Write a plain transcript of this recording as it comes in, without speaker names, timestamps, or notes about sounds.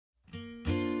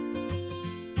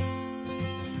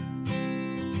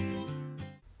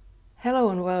Hello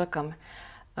and welcome.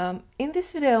 In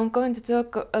this video I'm going to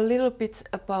talk a little bit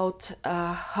about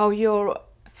how your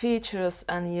features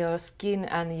and your skin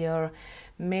and your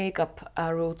makeup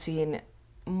routine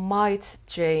might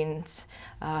change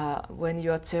when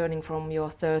you are turning from your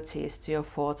 30s to your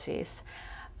 40s.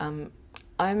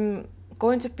 I'm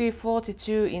going to be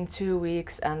 42 in 2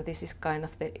 weeks, and this is kind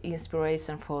of the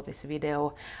inspiration for this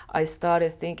video. I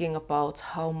started thinking about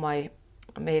how my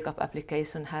makeup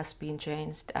application has been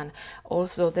changed, and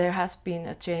also there has been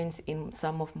a change in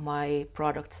some of my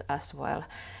products as well.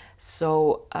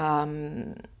 So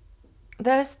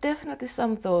there's definitely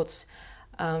some thoughts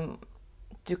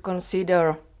to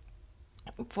consider.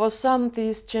 For some,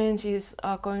 these changes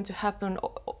are going to happen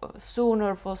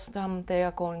sooner, for some they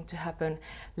are going to happen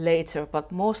later,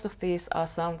 but most of these are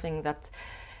something that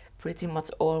pretty much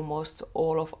almost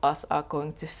all of us are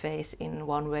going to face in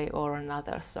one way or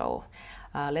another. So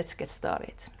let's get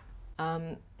started.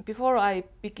 Before I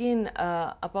begin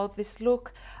about this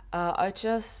look, I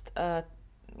just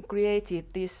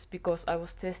created this because I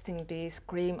was testing these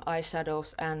cream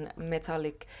eyeshadows and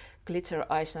metallic glitter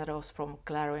eyeshadows from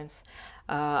Clarins.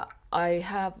 I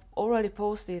have already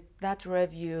posted that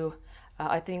review.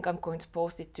 I think I'm going to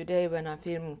post it today when I'm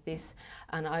filming this,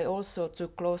 and I also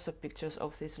took close-up pictures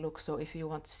of this look, so if you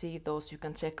want to see those you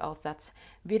can check out that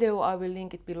video. I will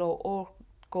link it below, or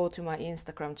go to my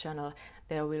Instagram channel,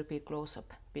 there will be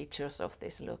close-up pictures of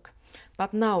this look.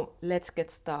 But now let's get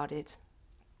started.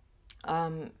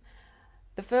 The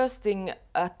first thing,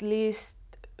 at least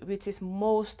which is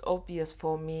most obvious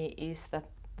for me, is that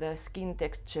the skin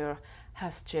texture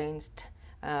has changed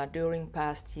during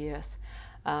past years.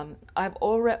 I've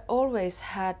always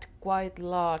had quite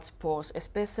large pores,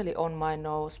 especially on my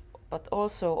nose, but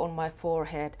also on my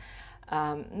forehead,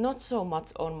 not so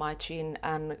much on my chin,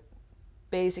 and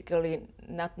basically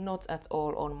not at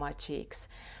all on my cheeks.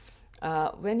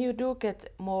 When you do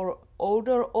get more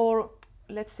older, or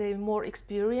let's say more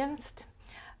experienced,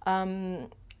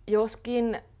 your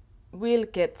skin will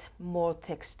get more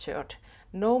textured,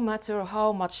 no matter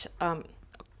how much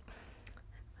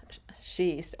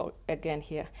she is again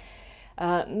here.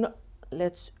 No,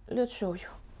 let's show you.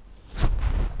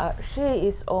 She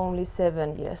is only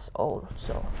 7 years old,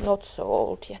 so not so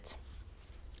old yet.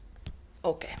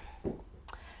 Okay.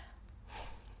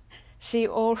 She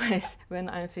always, when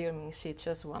I'm filming, she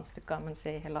just wants to come and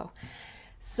say hello.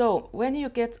 So when you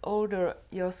get older,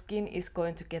 your skin is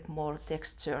going to get more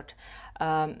textured.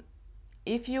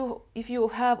 If you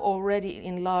have already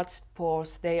enlarged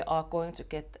pores, they are going to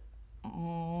get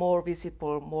more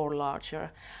visible, more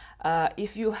larger.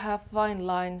 If you have fine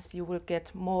lines, you will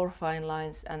get more fine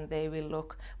lines, and they will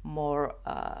look more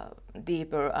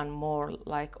deeper and more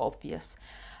like obvious.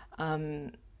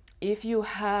 If you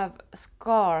have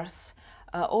scars,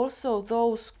 also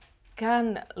those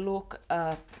can look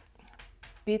a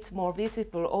bit more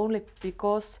visible, only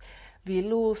because we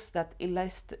lose that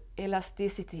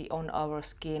elasticity on our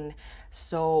skin,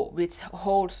 so which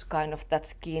holds kind of that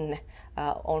skin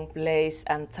on place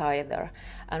and tighter.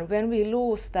 And when we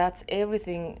lose that,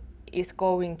 everything is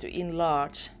going to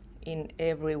enlarge in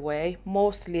every way.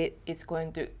 Mostly it's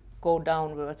going to go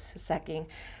downwards, sagging.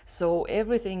 So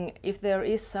everything, if there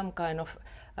is some kind of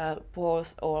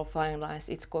pores or fine lines,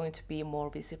 it's going to be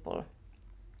more visible.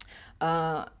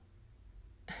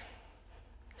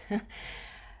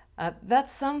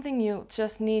 That's something you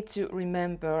just need to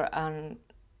remember and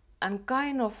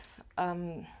kind of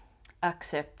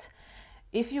accept.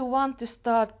 If you want to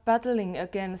start battling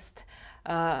against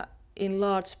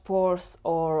enlarged pores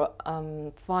or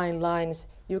fine lines,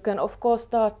 you can of course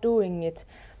start doing it,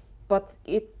 but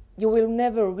you will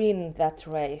never win that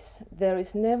race. There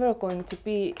is never going to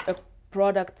be a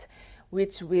product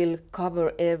which will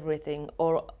cover everything,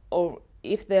 or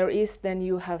if there is, then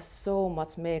you have so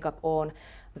much makeup on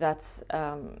that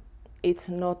it's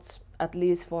not, at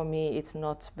least for me, it's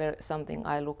not something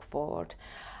I look forward.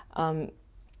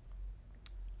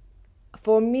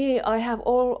 For me, I have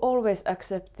always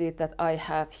accepted that I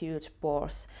have huge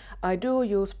pores. I do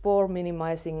use pore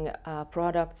minimizing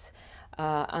products,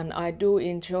 and I do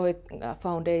enjoy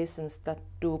foundations that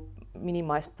do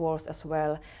minimize pores as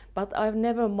well, but I've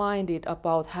never minded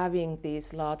about having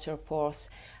these larger pores,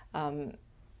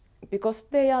 because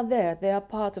they are there, they are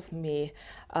part of me.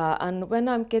 And when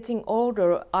I'm getting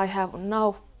older, I have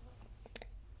now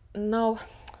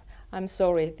I'm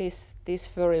sorry, this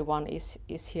furry one is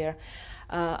here.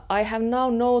 I have now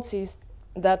noticed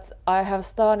that I have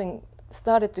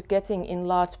started to getting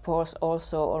enlarged pores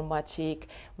also on my cheek,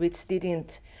 which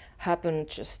didn't happen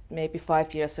just maybe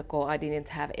 5 years ago. I didn't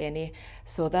have any,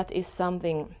 so that is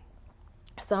something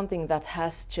something that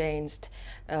has changed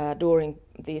during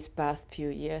these past few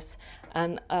years,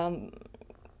 and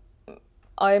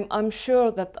I'm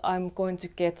sure that I'm going to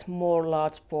get more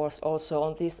large pores also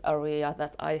on this area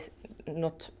that I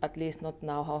at least not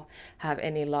now have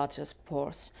any larger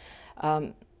pores.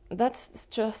 That's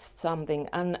just something.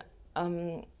 And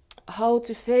how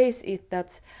to face it,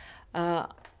 that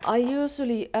I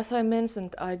usually, as I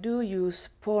mentioned, I do use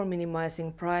pore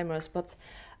minimizing primers, but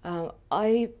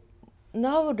I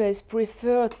nowadays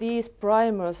prefer these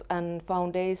primers and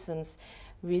foundations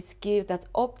which give that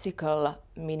optical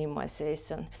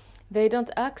minimization. They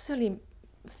don't actually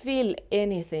fill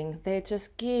anything, they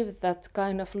just give that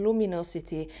kind of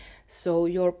luminosity, so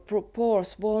your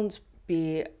pores won't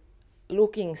be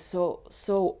looking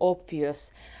so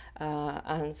obvious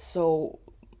and so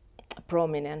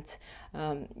prominent.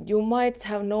 You might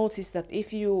have noticed that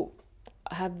if you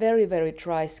have very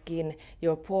dry skin,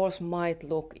 your pores might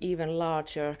look even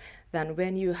larger than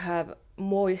when you have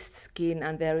moist skin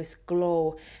and there is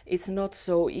glow. It's not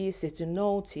so easy to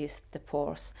notice the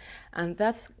pores, and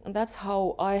that's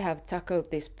how I have tackled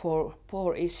this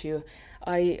pore issue.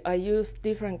 I use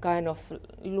different kind of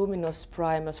luminous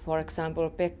primers, for example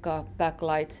Pekka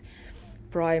backlight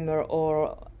primer,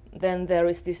 or then there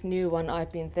is this new one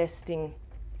I've been testing,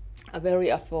 a very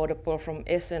affordable from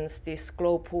Essence, this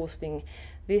glow boosting.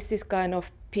 This is kind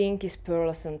of pinkish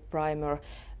pearlescent primer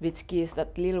which gives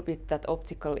that little bit that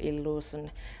optical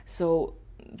illusion. So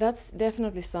that's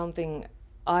definitely something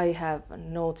I have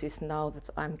noticed now that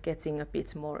I'm getting a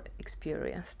bit more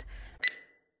experienced.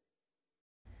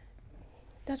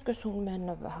 Pitäisikö sun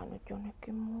mennä vähän nyt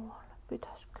jonnekin muualle?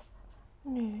 Pitäisikö?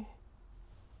 Niin.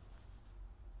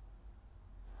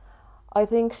 I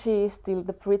think she is still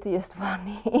the prettiest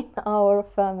one in our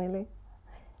family.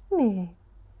 Niin.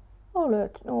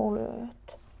 Olet.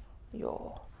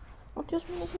 Joo. Mut jos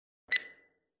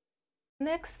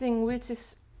next thing, which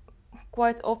is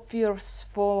quite obvious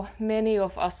for many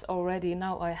of us already,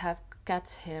 now I have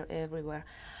cat hair everywhere,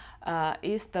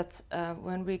 is that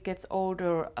when we get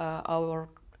older, our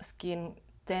skin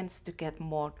tends to get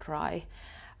more dry.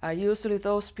 Usually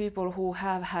those people who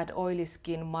have had oily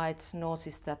skin might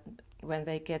notice that when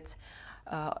they get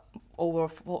over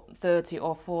 30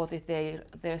 or 40,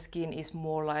 their skin is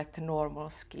more like normal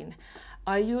skin.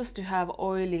 I used to have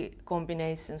oily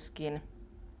combination skin,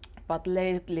 but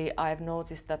lately I've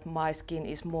noticed that my skin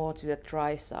is more to the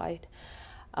dry side.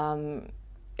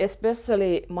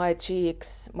 Especially my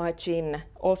cheeks, my chin,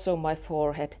 also my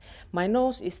forehead. My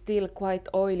nose is still quite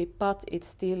oily, but it's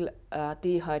still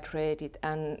dehydrated,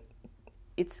 and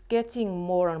it's getting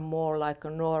more and more like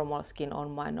a normal skin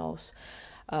on my nose.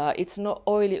 It's not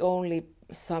oily only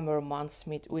summer months,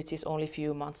 which is only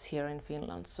few months here in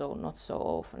Finland, so not so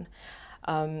often.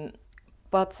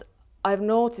 But I've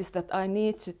noticed that I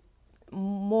need to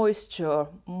moisture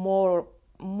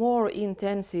more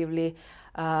intensively.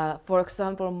 For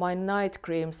example, my night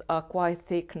creams are quite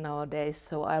thick nowadays,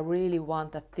 so I really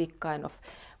want that thick kind of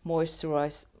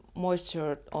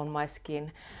moisture on my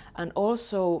skin. And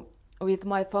also with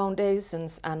my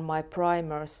foundations and my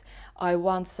primers, I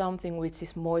want something which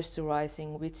is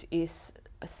moisturizing, which is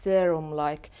serum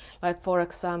like for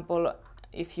example,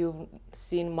 if you've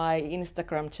seen my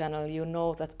Instagram channel, you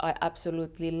know that I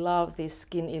absolutely love this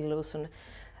Skin Illusion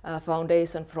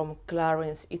foundation from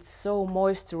Clarins. It's so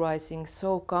moisturizing,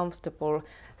 so comfortable,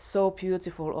 so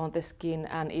beautiful on the skin,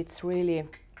 and it's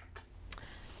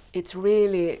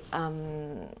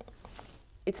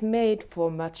made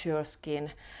for mature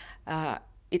skin.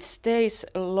 It stays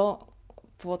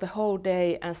for the whole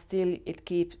day, and still it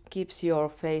keeps your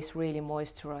face really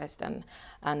moisturized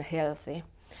and healthy.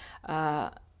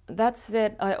 That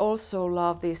said, I also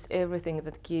love this everything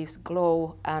that gives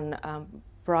glow and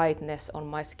brightness on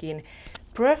my skin,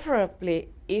 preferably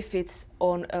if it's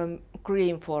on a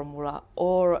cream formula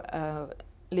or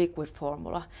liquid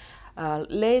formula.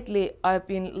 Lately I've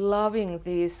been loving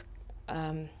these,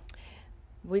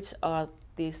 which are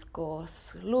these called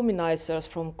luminizers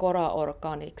from Cora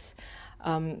Organics.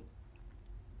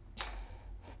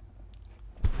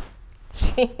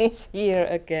 She's here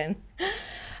again.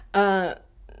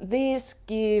 These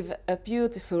give a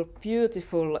beautiful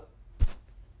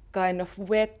kind of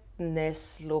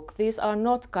wetness look. These are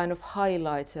not kind of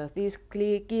highlighter. These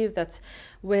give that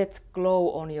wet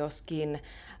glow on your skin.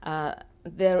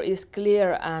 There is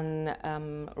clear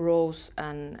and rose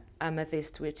and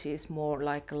amethyst, which is more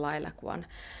like a lilac one.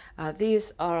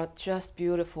 These are just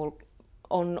beautiful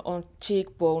on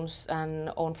cheekbones and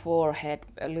on forehead,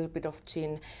 a little bit of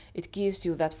chin. It gives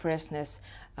you that freshness.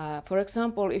 For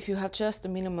example, if you have just a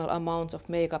minimal amount of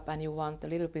makeup and you want a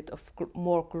little bit of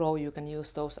more glow, you can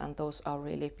use those, and those are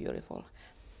really beautiful.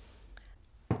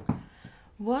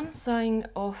 One sign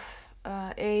of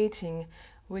aging,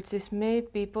 which is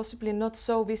maybe possibly not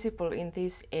so visible in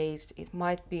this age, it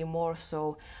might be more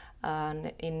so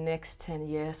in next 10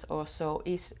 years or so,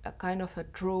 is a kind of a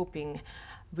drooping,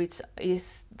 which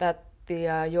is that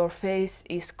your face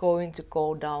is going to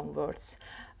go downwards.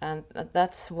 And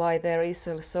that's why there is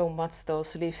so much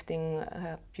those lifting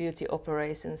beauty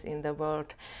operations in the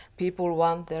world. People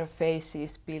want their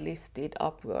faces be lifted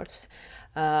upwards.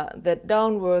 The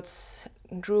downwards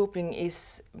drooping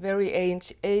is very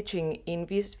aging in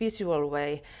visual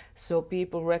way, so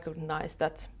people recognize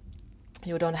that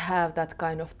you don't have that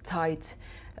kind of tight,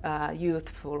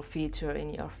 youthful feature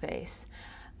in your face.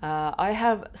 I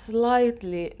have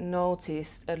slightly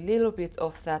noticed a little bit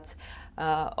of that,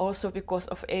 also because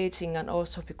of aging and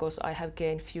also because I have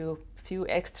gained few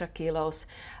extra kilos.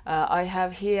 I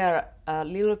have here a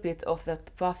little bit of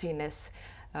that puffiness,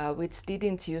 which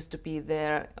didn't used to be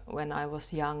there when I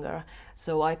was younger.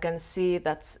 So I can see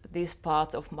that this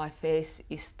part of my face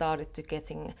is started to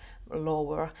getting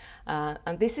lower.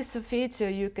 And this is a feature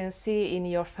you can see in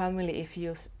your family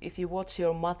if you watch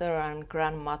your mother and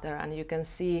grandmother, and you can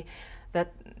see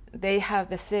that they have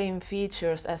the same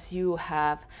features as you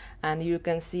have, and you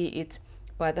can see it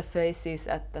by the faces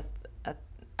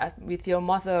with your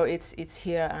mother it's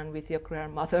here, and with your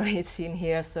grandmother it's in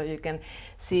here, so you can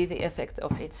see the effect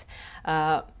of it.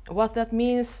 What that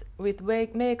means with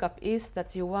makeup is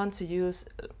that you want to use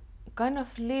kind of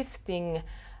lifting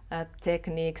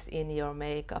techniques in your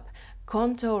makeup.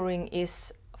 Contouring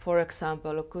is, for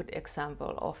example, a good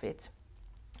example of it.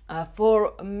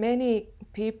 For many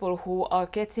people who are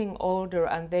getting older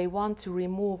and they want to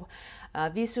remove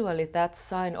visually that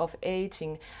sign of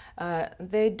aging,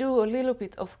 they do a little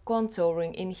bit of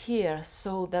contouring in here,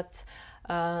 so that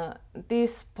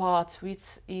this part,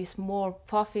 which is more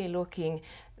puffy looking,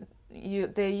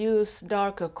 they use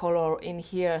darker color in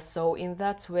here, so in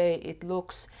that way it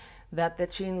looks that the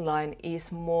chin line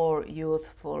is more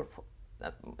youthful.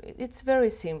 It's very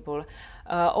simple.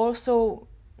 Also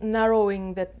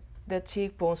narrowing the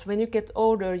cheekbones. When you get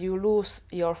older, you lose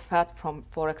your fat from,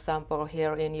 for example,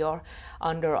 here in your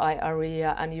under eye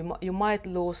area, and you might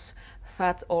lose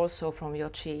fat also from your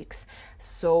cheeks.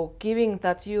 So giving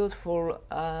that youthful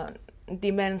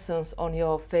dimensions on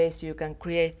your face, you can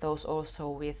create those also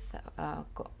with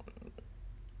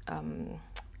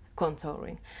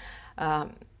contouring.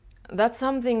 That's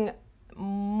something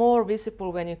more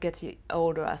visible when you get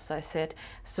older, as I said.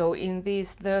 So in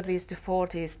these 30s to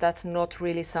 40s, that's not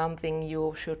really something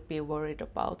you should be worried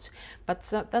about.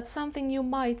 But that's something you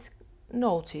might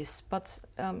notice, but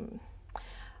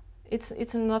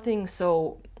it's nothing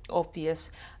so obvious.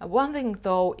 One thing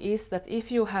though is that if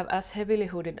you have as heavily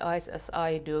hooded eyes as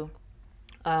I do,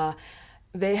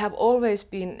 they have always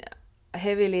been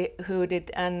heavily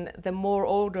hooded, and the more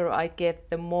older I get,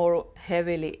 the more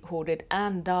heavily hooded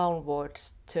and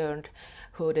downwards turned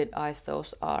hooded eyes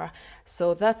those are.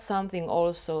 So that's something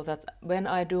also that when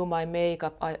I do my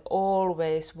makeup, I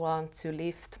always want to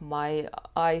lift my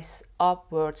eyes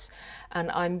upwards,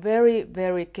 and I'm very,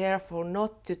 very careful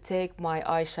not to take my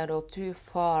eyeshadow too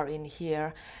far in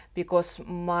here, because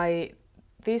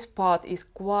this part is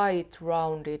quite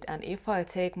rounded, and if I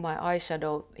take my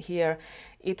eyeshadow here,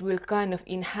 it will kind of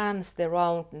enhance the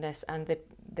roundness and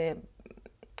the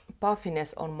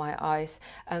puffiness on my eyes,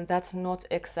 and that's not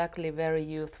exactly very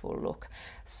youthful look.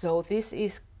 So this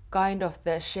is kind of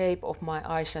the shape of my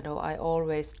eyeshadow I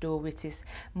always do, which is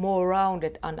more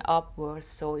rounded and upwards,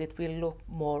 so it will look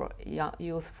more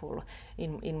youthful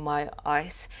in my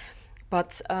eyes.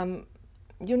 But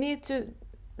you need to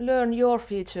learn your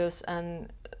features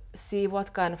and see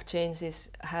what kind of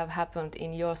changes have happened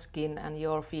in your skin and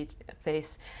your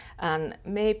face, and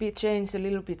maybe change a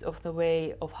little bit of the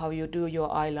way of how you do your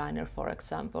eyeliner, for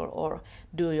example, or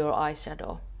do your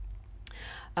eyeshadow.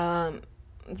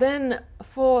 Then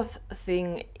fourth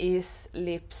thing is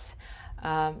lips.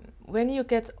 When you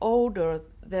get older,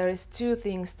 there is two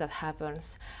things that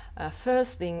happens.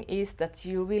 First thing is that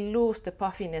you will lose the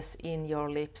puffiness in your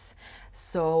lips.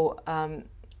 So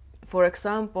for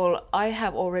example, I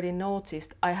have already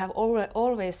noticed I have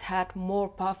always had more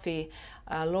puffy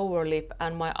lower lip,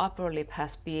 and my upper lip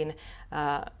has been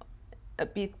a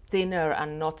bit thinner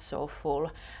and not so full.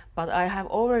 But I have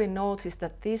already noticed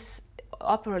that this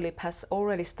upper lip has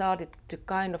already started to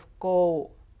kind of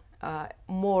go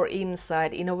more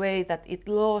inside, in a way that it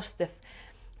lost the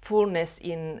fullness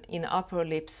in upper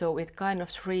lip, so it kind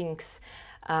of shrinks.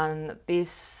 and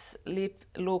this lip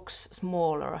looks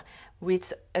smaller,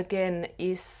 which again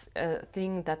is a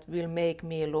thing that will make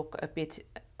me look a bit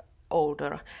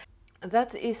older.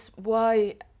 That is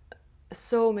why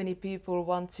so many people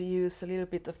want to use a little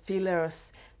bit of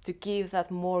fillers to give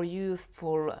that more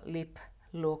youthful lip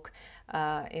look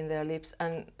in their lips.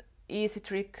 And easy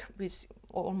trick, which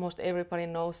almost everybody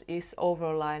knows, is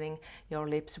overlining your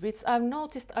lips, which I've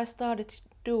noticed I started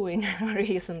doing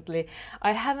recently.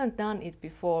 I haven't done it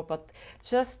before, but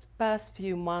just past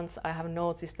few months I have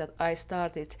noticed that I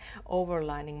started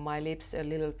overlining my lips a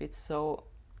little bit, so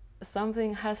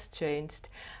something has changed.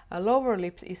 Lower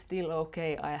lips is still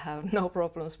okay, I have no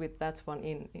problems with that one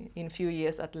in few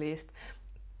years at least,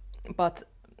 but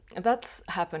that's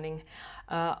happening.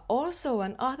 Also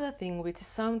another thing, which is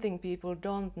something people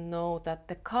don't know, that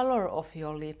the color of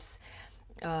your lips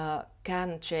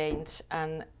can change,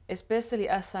 and especially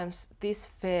as I'm this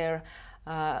fair,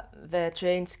 the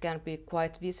change can be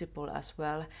quite visible as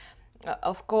well.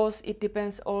 Of course, it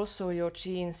depends also your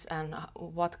genes and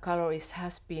what color it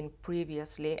has been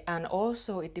previously, and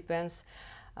also it depends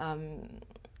of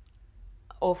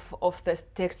the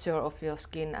texture of your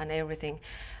skin and everything.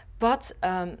 But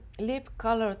lip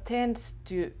color tends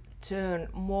to turn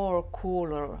more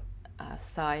cooler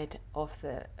side of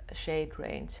the shade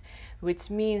range, which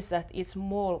means that it's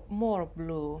more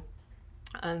blue,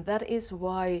 and that is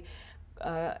why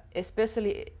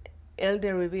especially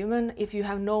elderly women, if you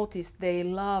have noticed, they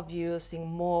love using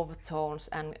mauve tones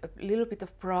and a little bit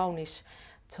of brownish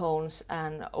tones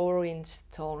and orange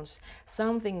tones,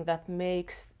 something that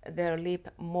makes their lip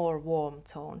more warm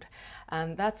toned.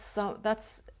 And that's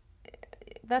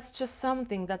just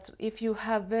something that if you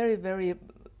have very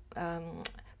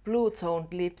blue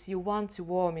toned lips, you want to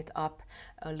warm it up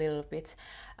a little bit.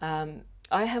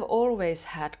 I have always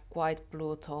had quite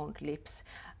blue toned lips.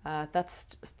 That's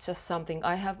just something.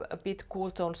 I have a bit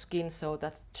cool toned skin, so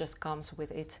that just comes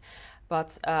with it.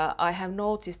 But I have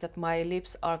noticed that my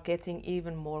lips are getting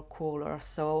even more cooler,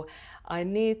 so I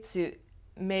need to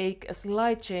make a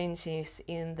slight changes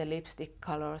in the lipstick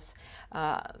colors.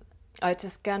 I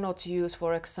just cannot use,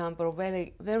 for example,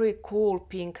 very cool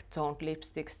pink toned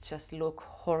lipsticks. Just look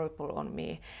horrible on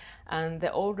me. And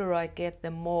the older I get,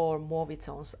 the more mauve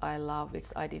tones I love,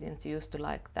 which I didn't used to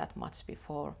like that much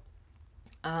before.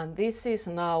 And this is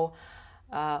now,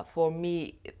 for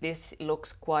me, this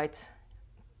looks quite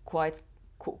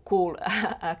cool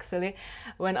actually.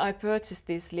 When I purchased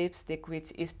this lipstick,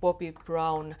 which is Poppy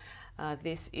Brown,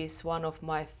 this is one of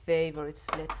my favorites.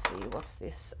 Let's see what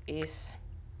this is.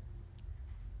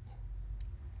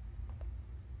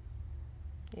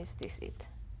 Is this it?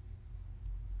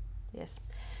 Yes.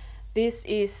 This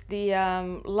is the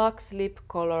Luxe Lip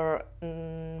Color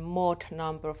Mod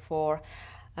number 4.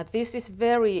 This is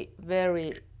very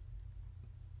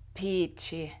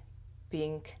peachy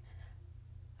pink,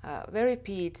 very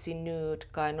peachy nude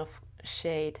kind of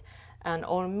shade, and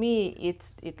on me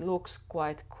it looks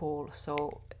quite cool,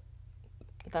 so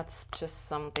that's just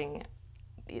something.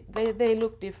 They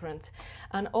look different.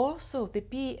 And also the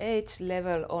pH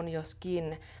level on your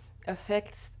skin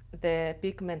affects the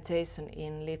pigmentation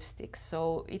in lipsticks,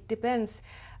 so it depends.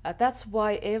 That's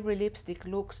why every lipstick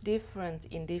looks different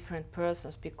in different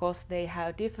persons, because they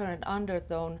have different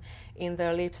undertone in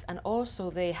their lips, and also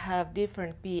they have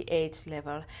different pH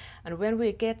level. And when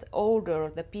we get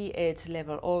older, the pH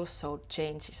level also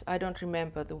changes. I don't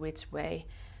remember which way,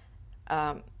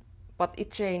 but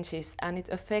it changes, and it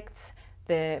affects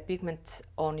the pigment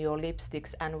on your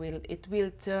lipsticks, and it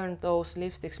will turn those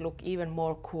lipsticks look even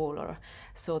more cooler.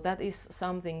 So that is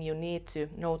something you need to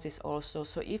notice also.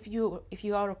 So if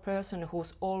you are a person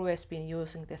who's always been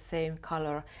using the same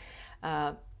color,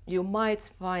 you might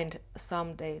find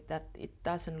someday that it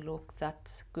doesn't look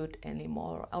that good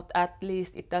anymore, or at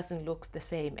least it doesn't look the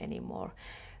same anymore.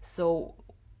 So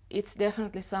it's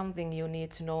definitely something you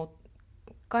need to know,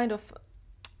 kind of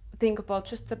think about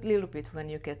just a little bit when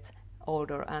you get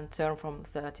older and turn from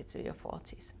 30 to your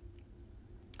 40s.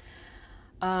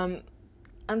 And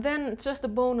then just a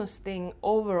bonus thing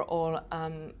overall,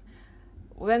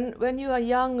 when you are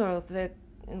younger, the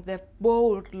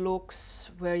bold looks,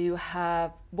 where you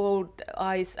have bold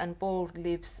eyes and bold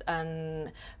lips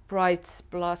and bright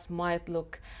blush, might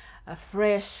look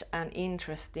fresh and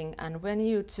interesting. And when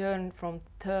you turn from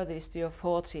 30s to your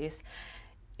 40s,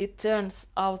 it turns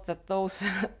out that those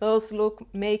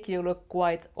make you look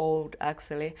quite old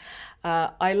actually.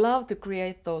 I love to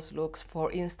create those looks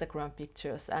for Instagram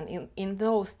pictures, and in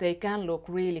those they can look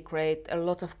really great, a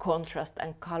lot of contrast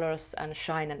and colors and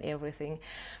shine and everything.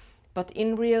 But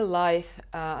in real life,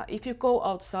 if you go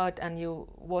outside and you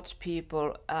watch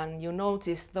people and you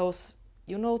notice those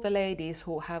you know, the ladies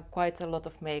who have quite a lot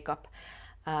of makeup,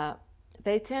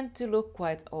 they tend to look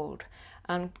quite old,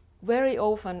 and very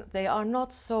often they are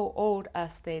not so old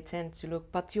as they tend to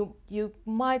look, but you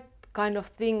might kind of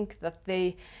think that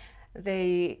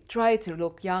they try to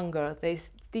look younger, they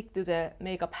stick to the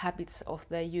makeup habits of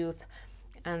their youth,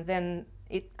 and then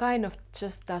it kind of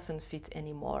just doesn't fit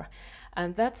anymore.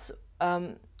 And that's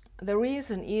the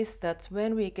reason is that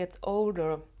when we get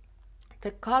older,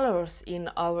 the colors in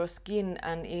our skin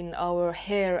and in our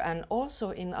hair and also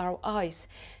in our eyes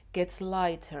gets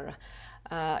lighter.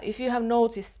 If you have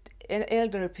noticed,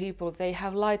 elderly people, they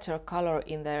have lighter color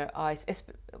in their eyes,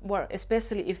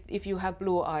 especially if you have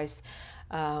blue eyes.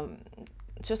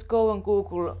 Just go and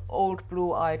Google old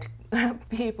blue-eyed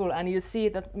people and you see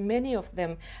that many of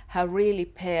them have really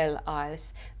pale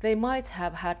eyes. They might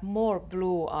have had more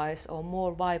blue eyes or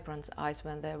more vibrant eyes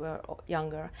when they were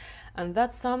younger. And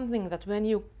that's something that when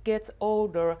you get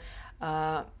older,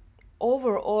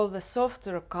 overall the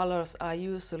softer colors are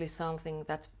usually something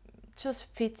that just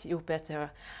fit you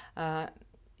better.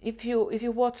 If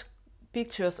you watch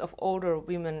pictures of older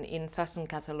women in fashion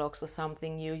catalogs or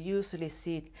something, you usually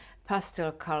see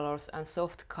pastel colors and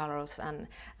soft colors and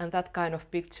that kind of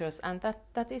pictures, and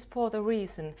that is for the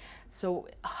reason. So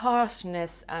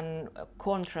harshness and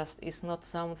contrast is not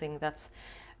something that's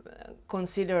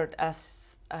considered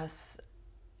as a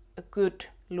good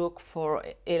look for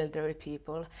elderly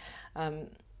people.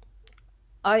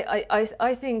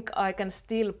 I think I can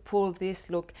still pull this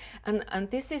look,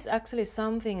 and this is actually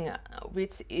something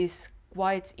which is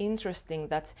quite interesting,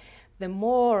 that the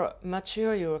more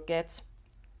mature you get,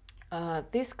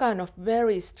 this kind of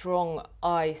very strong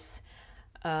eyes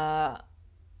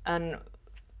and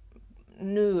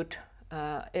nude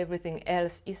everything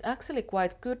else is actually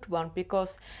quite good one,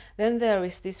 because then there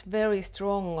is this very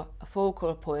strong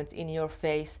focal point in your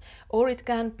face, or it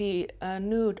can be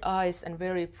nude eyes and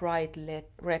very bright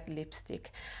red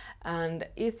lipstick, and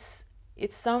it's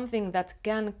something that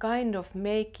can kind of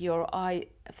make your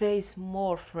face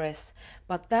more fresh,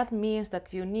 but that means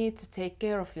that you need to take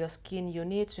care of your skin, you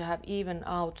need to have even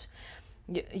out,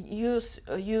 use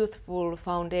a youthful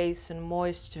foundation,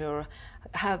 moisture,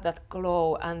 have that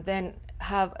glow, and then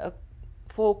have a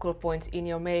focal point in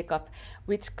your makeup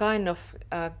which kind of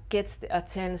gets the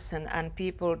attention, and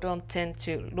people don't tend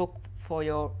to look for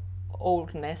your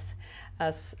oldness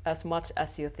as much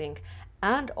as you think.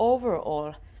 And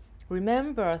overall,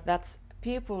 remember that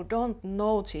people don't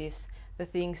notice the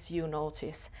things you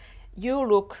notice. You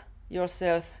look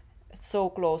yourself so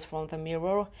close from the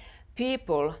mirror.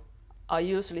 People are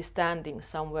usually standing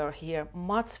somewhere here,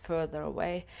 much further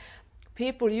away.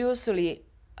 People usually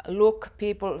look,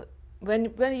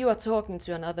 when you are talking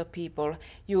to another people,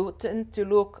 you tend to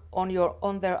look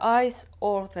on their eyes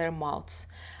or their mouths,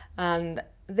 and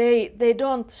they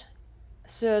don't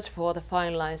search for the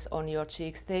fine lines on your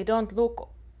cheeks. They don't look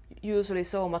usually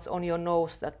so much on your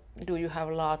nose, that do you have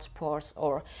large pores,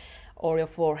 or your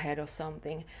forehead or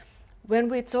something. When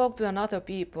we talk to another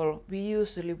people, we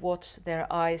usually watch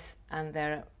their eyes and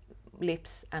their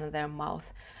lips and their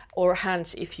mouth, or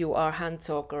hands if you are hand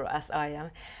talker as I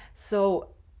am. So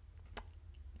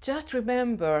just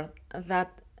remember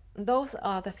that those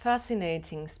are the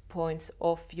fascinating points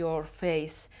of your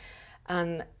face,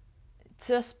 and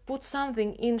just put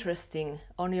something interesting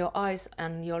on your eyes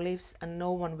and your lips, and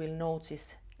no one will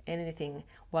notice anything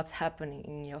what's happening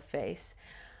in your face.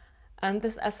 And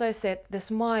this, as I said, the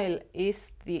smile is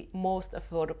the most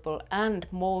affordable and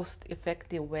most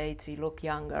effective way to look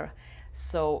younger.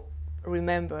 So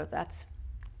remember that.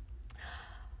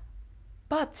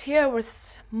 But here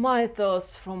was my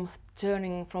thoughts from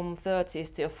turning from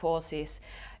 30s to 40s.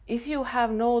 If you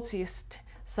have noticed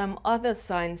some other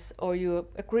signs, or you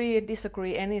agree,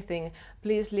 disagree, anything,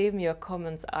 please leave me a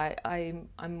comment.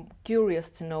 I'm curious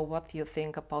to know what you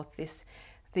think about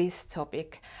this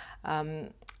topic.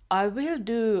 I will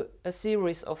do a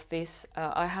series of this.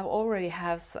 I have already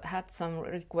had some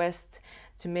requests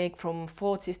to make from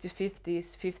 40s to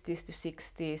 50s, 50s to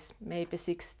 60s, maybe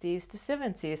 60s to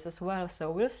 70s as well.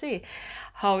 So we'll see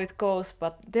how it goes,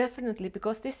 but definitely,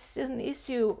 because this is an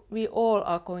issue we all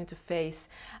are going to face,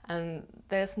 and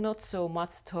there's not so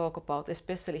much talk about,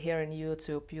 especially here in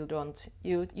YouTube.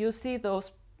 You see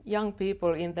those young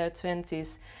people in their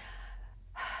 20s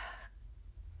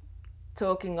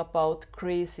talking about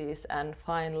creases and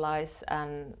fine lines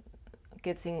and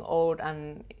getting old,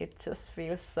 and it just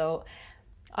feels so.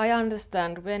 I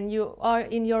understand when you are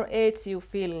in your age, you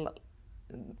feel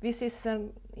this is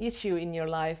an issue in your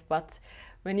life, but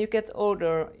when you get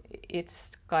older,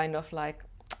 it's kind of like,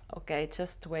 okay,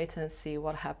 just wait and see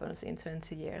what happens in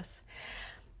 20 years.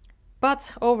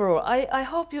 But overall, I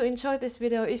hope you enjoyed this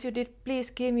video. If you did, please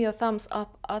give me a thumbs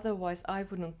up, otherwise I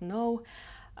wouldn't know.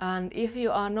 And if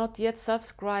you are not yet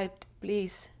subscribed,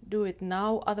 please do it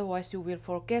now, otherwise you will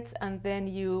forget and then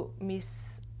you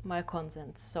miss my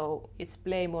content. So it's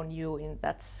blame on you in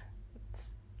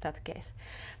that case.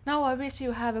 Now I wish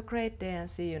you have a great day and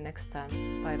see you next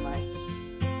time. Bye bye.